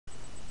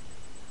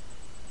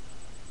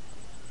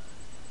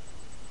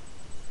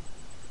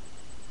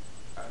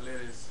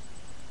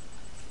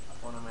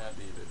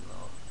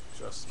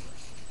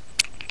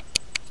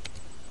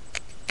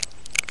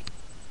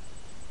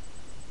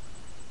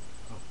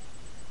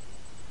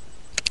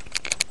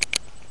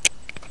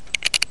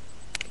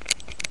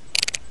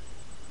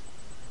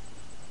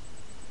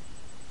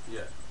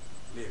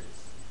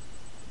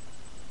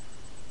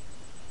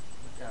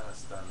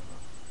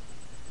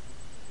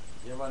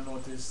ever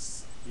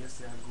notice you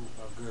see a group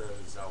of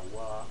girls that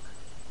walk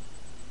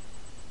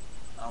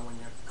and when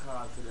you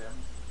call to them,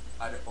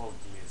 are the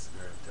ugliest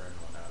girl turn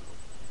on and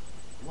look?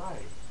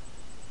 Why?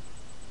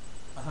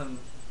 And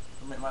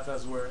to make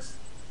matters worse,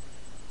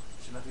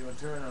 she not even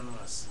turn on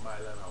and smile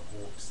and a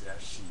hope say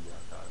she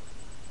at all.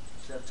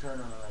 She turn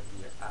on and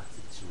give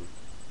attitude.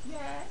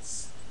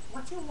 Yes,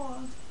 what you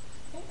want?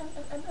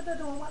 And I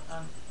don't want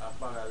and a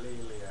bag of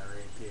lele and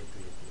ray.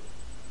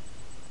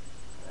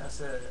 I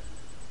said,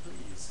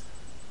 please,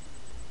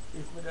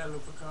 if me da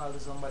look for call to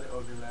somebody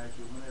ugly like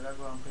you, me need to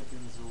go and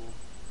petting zoo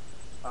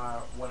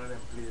or one of them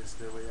places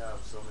there where you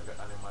have some like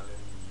animal in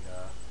need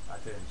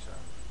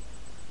attention.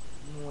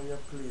 Know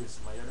your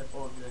place, man. You're the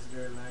ugliest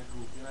girl in the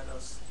group. You're not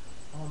just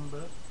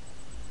humble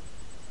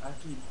and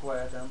keep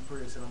quiet and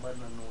pray so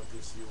nobody don't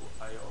notice you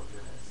and your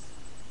ugliness.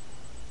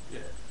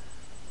 Yeah.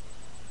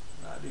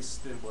 Not this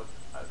still, but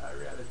a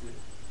reality.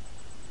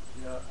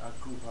 You're a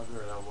group of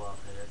girls that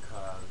walk and you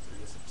call to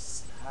you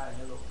say, hi,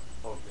 hello.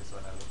 Ugly, so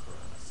when I look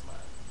around and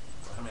smile.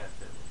 What am I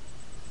tell you?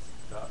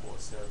 Talk about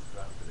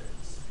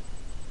self-confidence.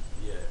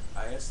 Yeah,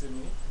 I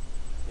estimate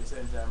it's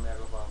anytime I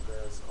go on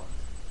girls hunt.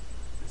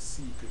 The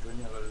secret when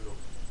you have a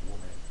look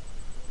woman,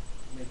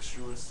 make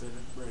sure so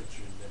the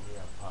brethren them you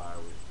are par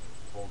with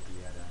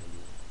uglier than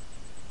you.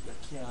 You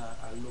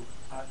can't look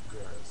at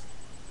girls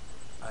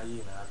and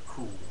you in a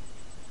crew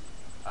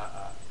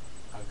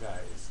a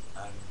guys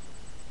and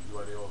you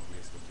are the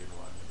ugliest looking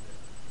one in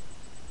there.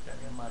 Can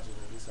you imagine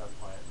the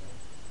disappointment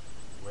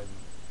when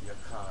you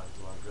call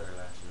to a girl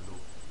and she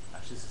look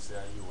and she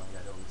say you and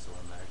you're the ugliest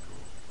one like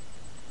crew?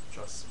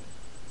 Trust me.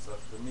 So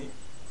for me,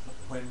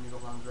 when you go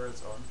on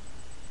girls on,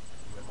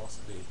 we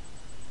must be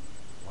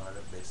one of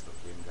the best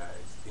looking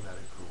guys in the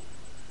crew.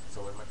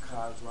 So when I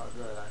call to a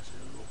girl and she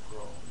look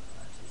around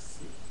and she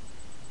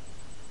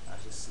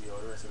see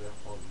all the rest of them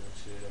ugly,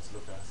 she just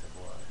look and say,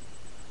 boy,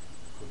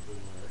 could be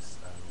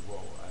worse, and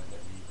wow, I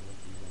make me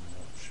look even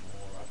much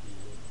more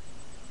appealing.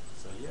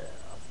 So yeah,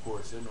 of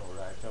course you know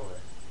right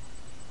away,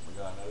 I'm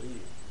gonna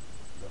leave.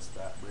 Just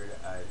start blur the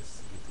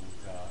eyes, get too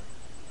dark,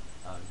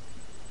 and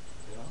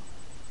you know,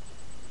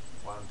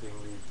 one thing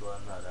lead to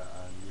another,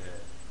 and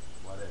yeah,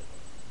 whatever.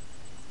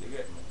 You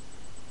get me?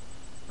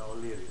 Now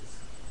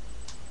ladies,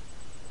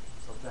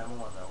 sometimes I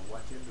wonder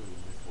what you're doing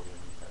before you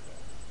meet a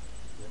guy.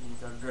 You meet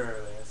a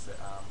girl and you say,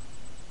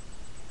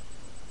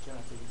 can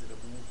I take you to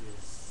the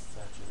movies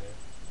Saturday?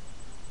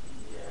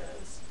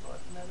 Yes, but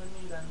never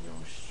need a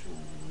new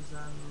shoes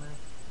and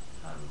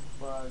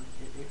handbag.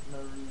 It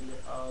not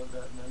really all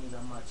that. I need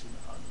a matching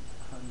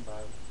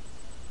handbag.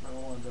 I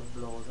want a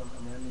blouse. I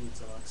need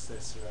some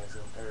accessories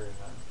and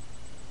everything.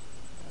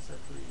 I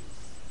said, please.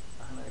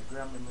 And I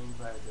Grammy me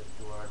invited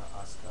to her an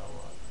Oscar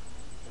award.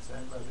 I said,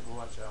 I invited to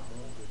watch a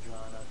movie,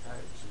 drawing a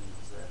tight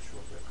jeans where I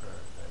show up your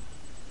curtain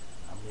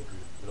and made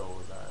with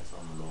blouse or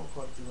some low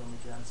cut thing we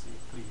can see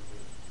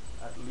cleavage.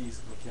 At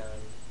least we can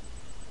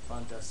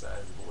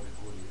fantasize about the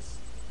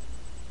goodies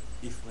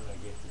if we not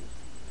get it.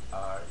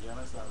 Or you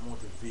understand,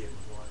 motivate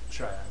me to want to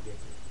try and get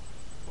it.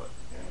 But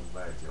you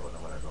invite you, I don't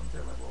want to come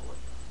tell me about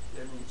what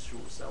you need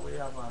shoes. So we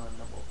have on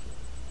the bucket.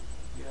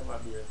 You have a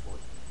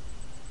barefoot.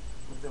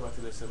 I never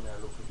tell you something I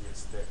look to be a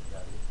step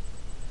daddy.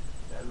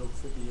 I look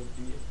to be a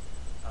date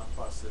and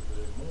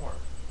possibly more.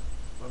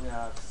 When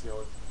I ask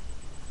you out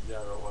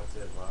there or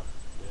whatever,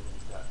 they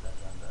need that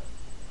and that.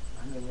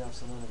 And then you have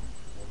some of them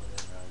women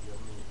and you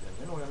meet them.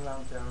 You know them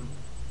long term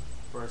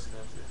person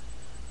them say,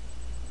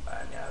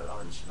 buy me a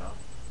lunch now.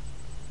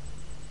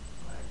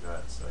 My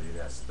God, so you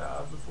got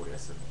starved before you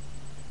see me.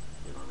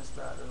 You don't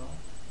start, you know.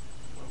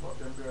 What about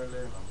them girl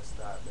there, man? I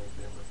start beg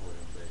them before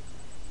them beg.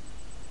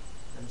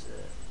 Them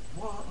say,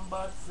 what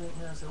bad thing?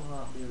 I say,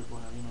 want baby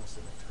boy, you know,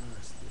 say me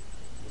thirsty.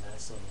 You know,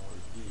 son more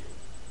deal.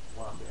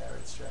 Want be a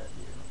red stripe,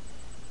 you know.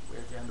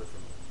 What you can do for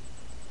me?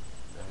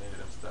 Then maybe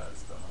them start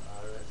stomach,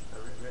 a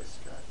red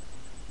stripe.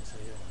 I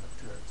say, yeah, man,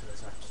 the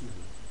thirst are kill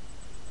you.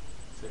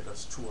 So it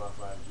just 2 or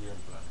 5 game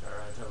plan,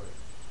 right away.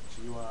 So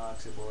you want to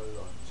ask about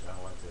lunch and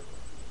whatever.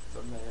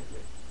 Something like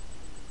that.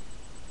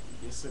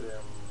 You see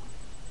them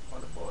on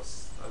the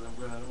bus, as I'm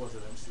going on the bus,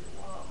 and them say,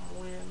 wow,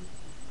 when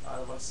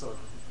all of a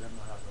sudden, them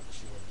don't have no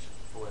change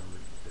for when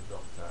the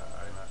doctor,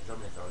 or in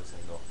Jamaica we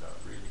say doctor,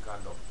 really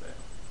conductor, you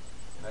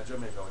know. In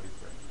Jamaica we're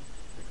different.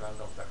 The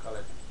conductor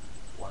collect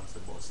once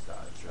the bus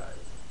starts drive,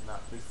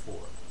 not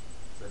before.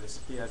 So the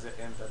spares they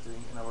enter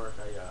thing in a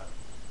worker yard.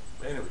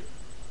 But anyway,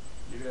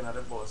 you get on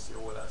the bus, you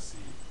will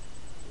see,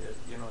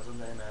 you know,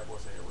 sometimes in the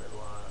bus, you will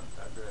want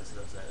that girl sit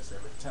outside, so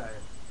every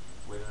time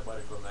when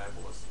anybody come to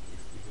the bus,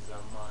 if it's a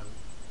man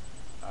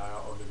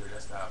or only girl,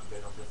 just start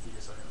bend up your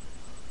face on him.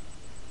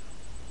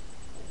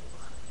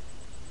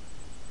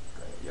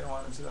 Okay. You don't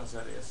want them to sit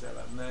outside there, you say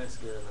a nice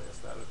girl, and you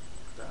start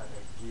trying to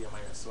game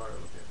and you swallow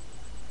looking.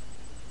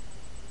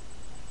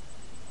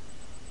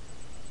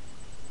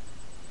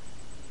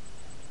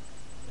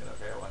 You know,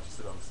 okay, I want you to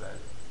sit on the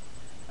side.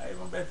 I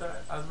even better,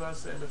 as I was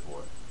saying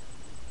before,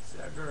 see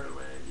a girl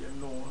where you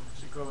know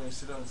she come and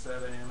sit on the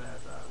side of you and I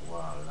thought,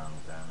 wow, long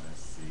time I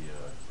see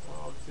her,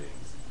 all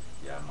things.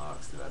 Yeah,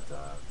 Mark still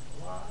attack.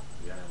 Why?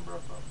 Yeah, them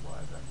broke up.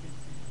 Why is that big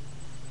deal?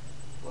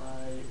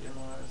 Why, you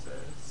know, I say,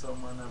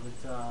 someone have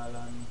it all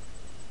and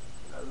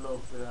I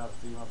love to have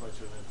team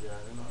opportunity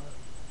and, you know,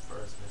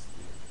 first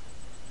mistake.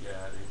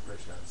 Yeah, the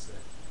impression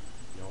set.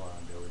 You want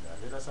to do with that.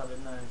 They just have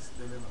it nice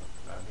still, you know.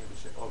 And maybe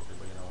she ugly,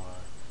 but you know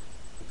what?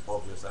 It's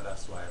obvious and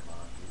that's why,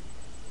 man.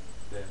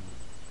 Then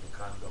the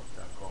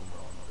conductor come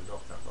round, or the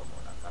doctor come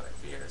round and call it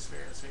fierce,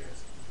 fierce,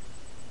 fierce.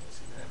 You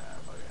see, then I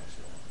have a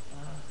shit.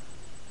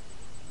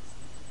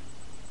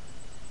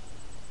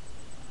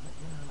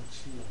 You know, I'm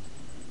change.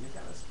 You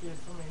gotta skate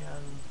for me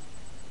and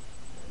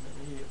make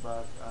me hate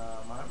back.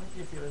 I make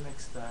you feel the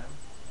next time.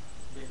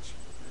 Bitch,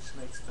 this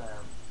next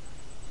time.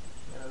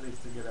 You know, live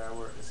together and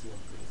work the same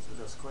place. So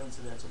just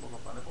coincidence we book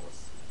up on the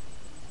bus.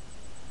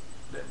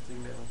 Them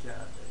thing them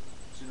can't take.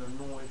 She don't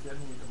know if you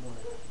need the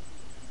money.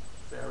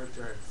 For a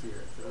return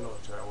fare, for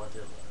lunch or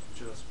whatever.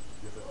 Just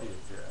you have to pay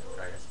for your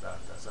car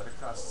starter. So the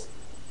cost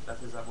that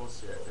is a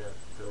bus here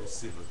to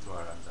receive it to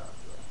her and talk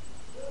to her.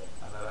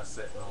 Another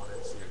set now them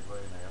say go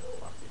in your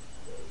pocket.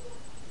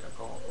 You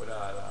come up with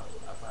all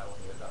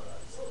 $500.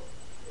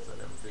 So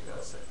them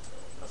figures set.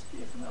 Just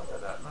pay for me after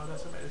that. Now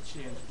that's what make the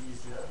change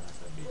easier.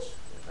 That's a bitch.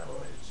 That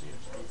will make the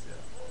change easier.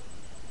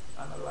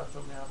 And a lot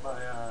of me I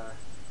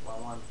buy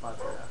one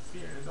party. I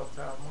fear the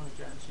doctor have money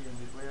can change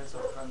it. Where is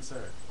of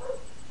concern?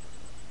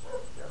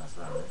 You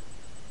understand me?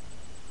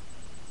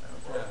 I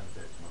can't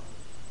take man.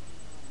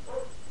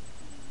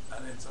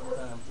 And then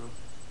sometimes too,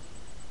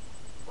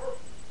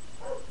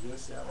 you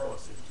see a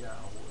bus it can't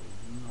hold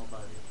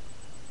nobody.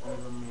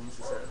 Even me,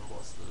 Mrs. Certain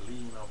bus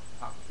lean up,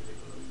 pack a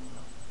little lean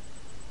up.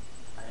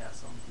 I have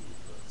some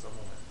people, some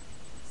women,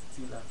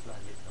 still a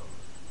flag it down.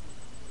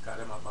 Because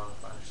them a bank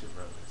and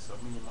chivalry. So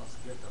me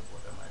must get up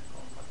out of my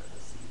comfort at the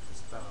seat to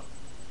stand up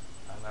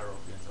and narrow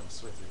against some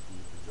sweaty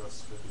people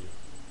just to be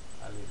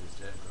a ladies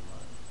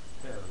gentleman.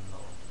 Hell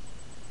no.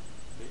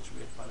 Bitch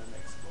wait for the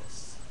next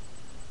bus.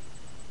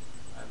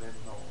 And then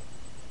no.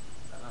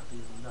 And not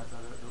even that the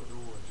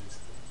whole gist.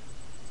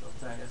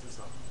 Sometimes you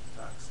see some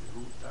taxi,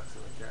 route taxi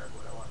with care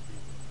about I want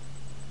people.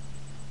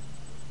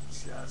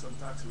 See some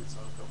taxi with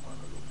some come on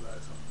look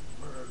like some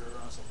murder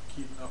and some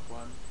kidnap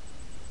one.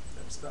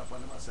 Them stop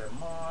on them and say,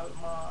 mall,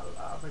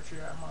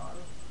 arbitrary mall.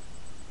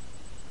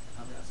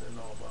 And me I say,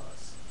 no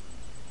boss.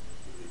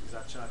 It's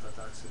a charter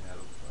taxi me I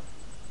look for.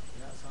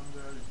 Yeah, some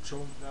girl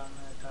jumped down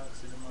my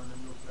taxi, the man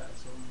them look like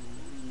some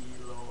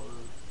real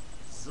old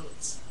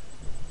zoots.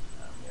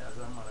 And me as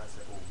a man I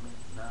say, oh me,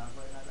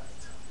 never in that.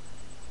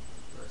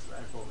 First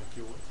life how me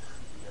cute,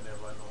 you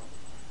never know.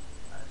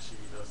 And she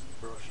just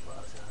brush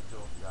past and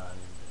jump down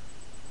in there.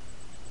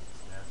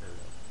 So me I tell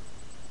you,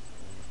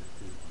 you need to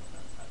think,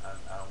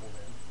 and a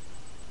woman,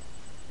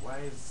 why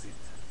is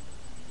it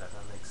that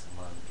an next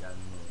man can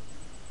know,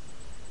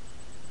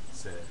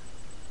 say,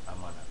 a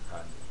man a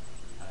can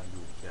and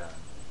you can?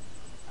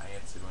 And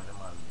yet see when a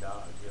man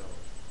dog you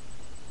out,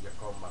 you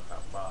come back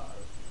a ball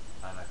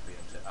and I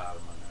claim say all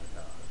men are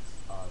dogs,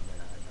 all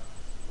men are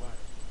dogs. Why?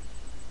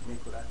 Me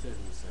could I tell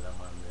you say the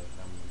man there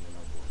can mean you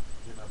know but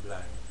you're not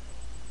blind.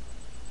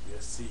 You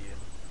see him,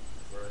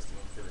 first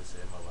thing you say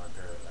him have a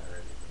girl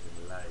already,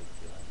 you like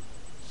you and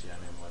she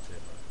and him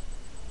whatever.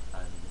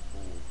 And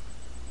oh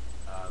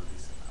all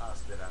this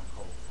hostel and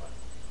comfort.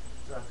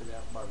 So actually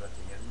a bag of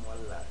thing, you know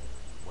a lie,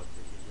 but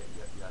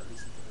you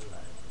listen to the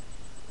lie.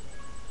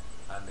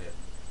 And then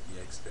you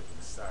expect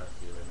the star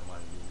feel when the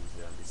man use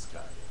you and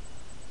discard you.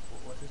 But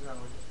what is wrong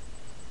with you?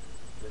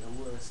 Then the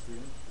worst thing,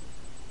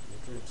 you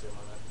claim say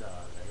man a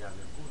dog and you have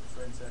your good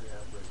friends that you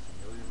have breaking.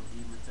 You don't even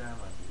give me time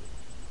and day.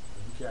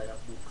 You carry a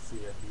book for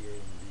your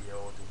day in, day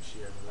out, and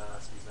share the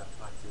last piece of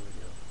party with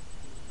you.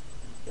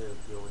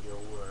 Help you with your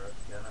work,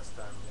 you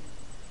understand me?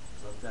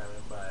 Sometimes I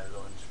buy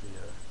lunch for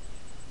you,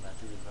 not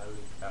even a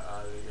lick,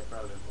 you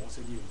probably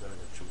mostly give them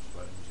the truth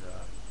for the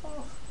job.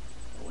 Oh,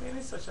 Wayne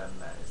is such a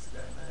nice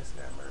guy, my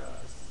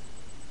Ross.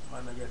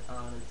 Man, I get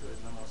on it,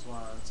 I must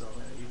want some,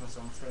 even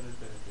some friends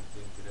benefit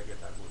think they get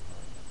a good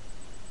money.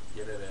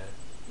 You know that?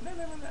 No,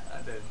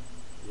 and then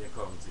you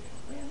come to him,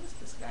 Wayne,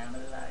 this guy,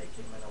 I like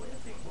him, and what you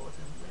think about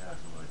him? We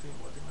ask him what you think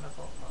about him, and I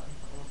fuck man,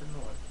 I want to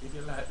know it. If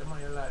you like the man,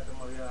 you like the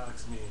man, you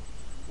ask me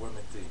what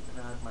I think,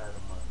 and I admire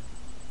the man.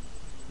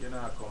 You know,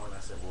 I come and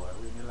I say, boy,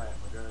 when you like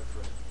my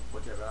girlfriend,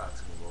 but you ever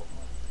ask me about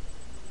man?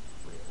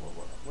 Wait,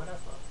 what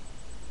happened?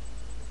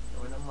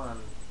 When a man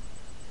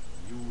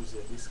use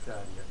a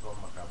discard, you come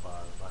back a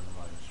ball on the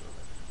man's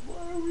shoulder.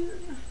 Boy,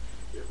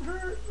 it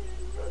hurt me,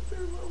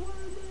 whatever,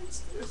 why man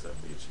stays a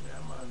bitch, me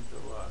a man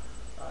to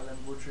all them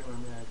good things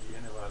with me I give,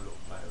 you never look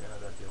my way,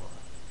 that you want.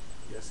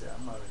 You say,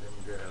 I'm married them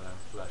girl and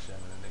flash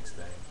them, and the next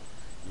time,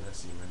 you don't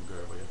see me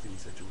girl, but you feel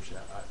such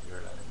a hot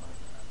girl and the man.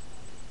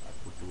 I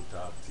put two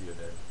top to you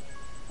then.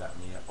 That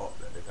means you're up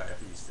there because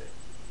if you say,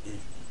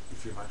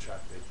 if you're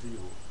attracted to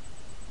you,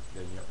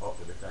 then you're up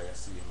there because you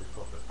see him with a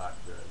couple hot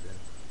girls. Then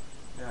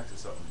me ask you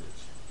something,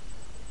 bitch.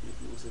 If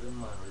you see the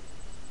man with,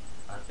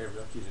 and every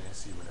occasion you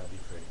see him with a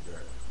different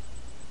girl,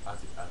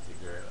 atty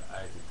girl,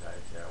 itty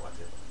tight or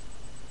whatever,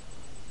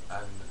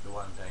 And the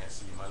one time I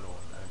see him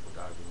alone and I put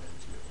argument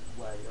to you,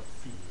 why you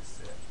feel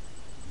say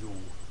you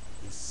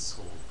is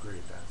so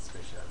great and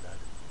special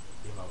that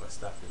him have a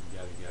stop him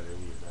galley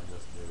ways and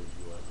just there with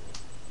you alone.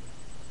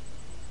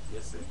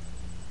 You see?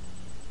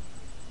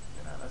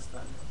 You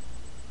understand me?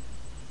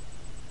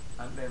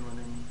 And then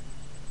when him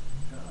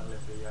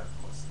left the yard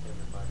cause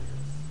everybody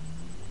else,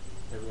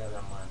 every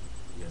other man,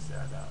 you say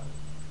that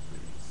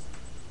please.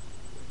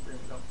 You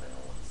bring it up for your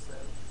own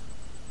self.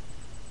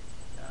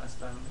 You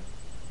understand me?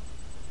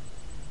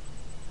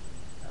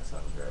 That's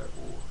some girl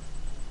who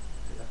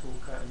take a two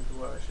kind to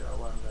her, she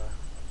wonder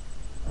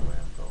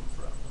where I come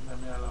from. And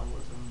then I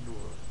was on the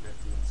door, get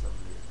in some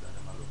late, and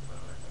then I look for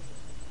her like I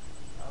said,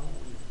 how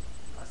are you?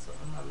 I said,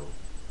 I look.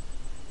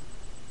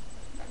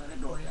 I'm at the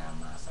door, yeah,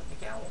 master. I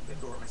can't open the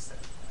door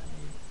myself. I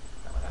mean,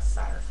 I'm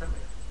sorry for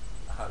me.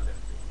 All them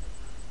things.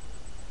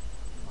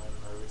 Man,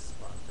 I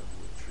respond to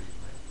good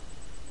treatment.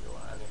 You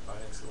want any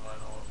next woman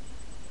out,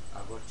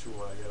 I go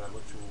through, I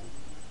go through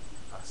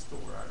a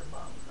store or the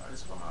bank or the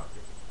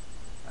supermarket.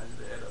 And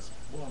the head just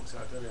bunks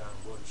out there and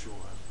go through.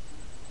 And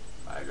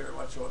I gotta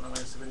watch out now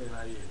when it's within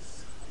a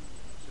years.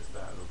 She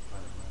start look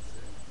at him and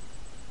say,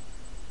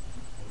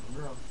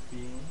 rough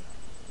thing.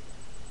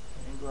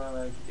 And go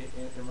like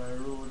in my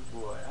road,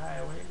 boy.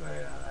 Hi, where you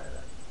going on like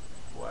that?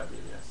 Boy,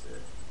 baby, I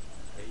said,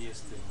 I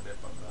used to think that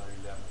I'm not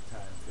really having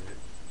time for the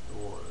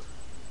whole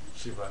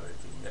chivalry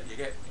thing. Yeah, you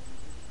get me?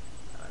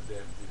 And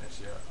then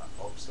she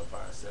ups up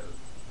herself,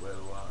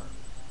 well, one,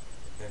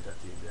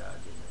 entertain the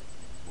argument.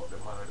 But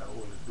the man that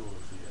hold the door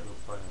for you, look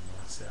for him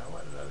and say,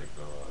 what did I look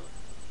all?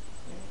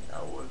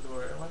 I hold the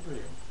door, what do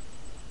him?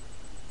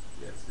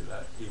 Yet still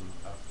at him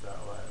after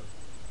a while.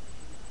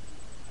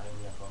 And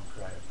he come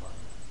cry upon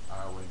me.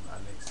 Or when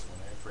next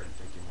when my friend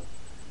take him up,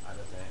 at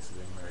the time see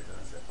them married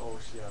and I say, oh,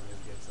 she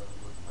always gets some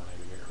good man, I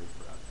get rich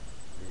for that.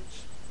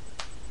 Bitch.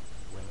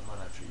 When the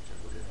man treat you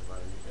good, you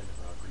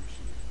never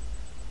appreciate it.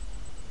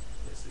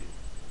 You see?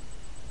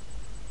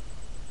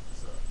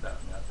 So that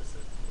me have to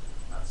say.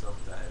 And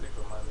sometimes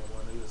little man they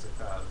want to use a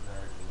call and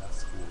everything at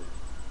school.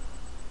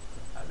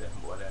 And then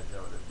boy they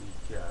drive the big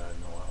car and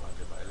no one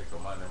whatever.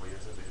 Little man they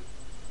used to be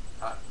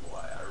hot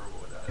boy a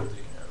road and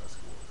thing at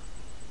school.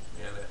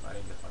 Me left my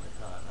English on the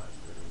corner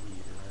to the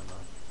weed in